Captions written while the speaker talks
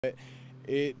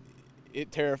It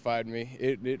it terrified me.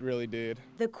 It really did.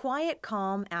 The quiet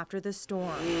calm after the storm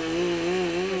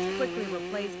was quickly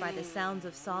replaced by the sounds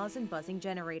of saws and buzzing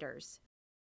generators.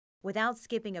 Without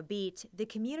skipping a beat, the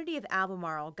community of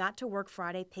Albemarle got to work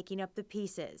Friday picking up the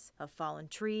pieces of fallen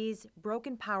trees,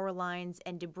 broken power lines,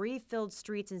 and debris-filled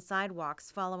streets and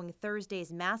sidewalks following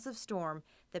Thursday's massive storm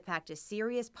that packed a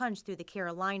serious punch through the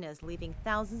Carolinas, leaving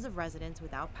thousands of residents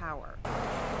without power.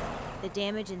 The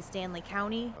damage in Stanley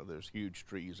County. There's huge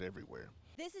trees everywhere.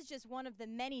 This is just one of the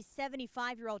many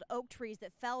 75-year-old oak trees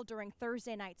that fell during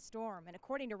Thursday night's storm. And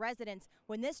according to residents,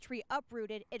 when this tree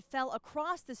uprooted, it fell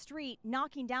across the street,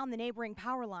 knocking down the neighboring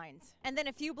power lines. And then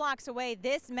a few blocks away,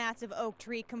 this massive oak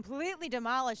tree completely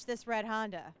demolished this red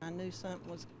Honda. I knew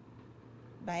something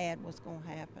bad was going to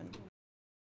happen.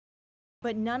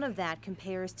 But none of that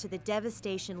compares to the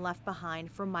devastation left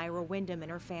behind for Myra Wyndham and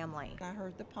her family. I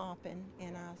heard the popping,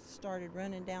 and I started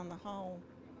running down the hall,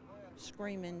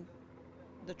 screaming,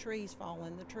 the trees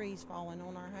falling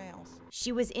on our house.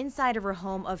 She was inside of her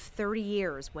home of 30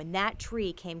 years when that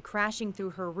tree came crashing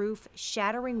through her roof,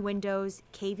 shattering windows,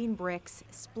 caving bricks,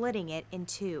 splitting it in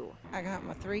two. I got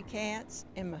my 3 cats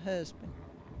and my husband,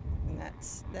 and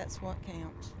that's what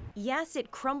counts. Yes,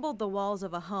 it crumbled the walls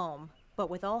of a home, but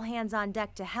with all hands on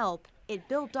deck to help, it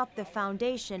built up the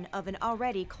foundation of an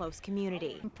already close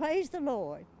community. Praise the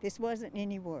Lord, this wasn't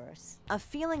any worse. A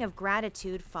feeling of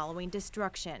gratitude following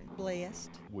destruction. Blessed.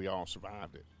 We all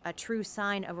survived it. A true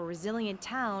sign of a resilient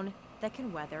town that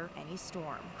can weather any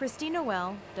storm. Christine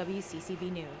Noel,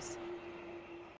 WCCB News.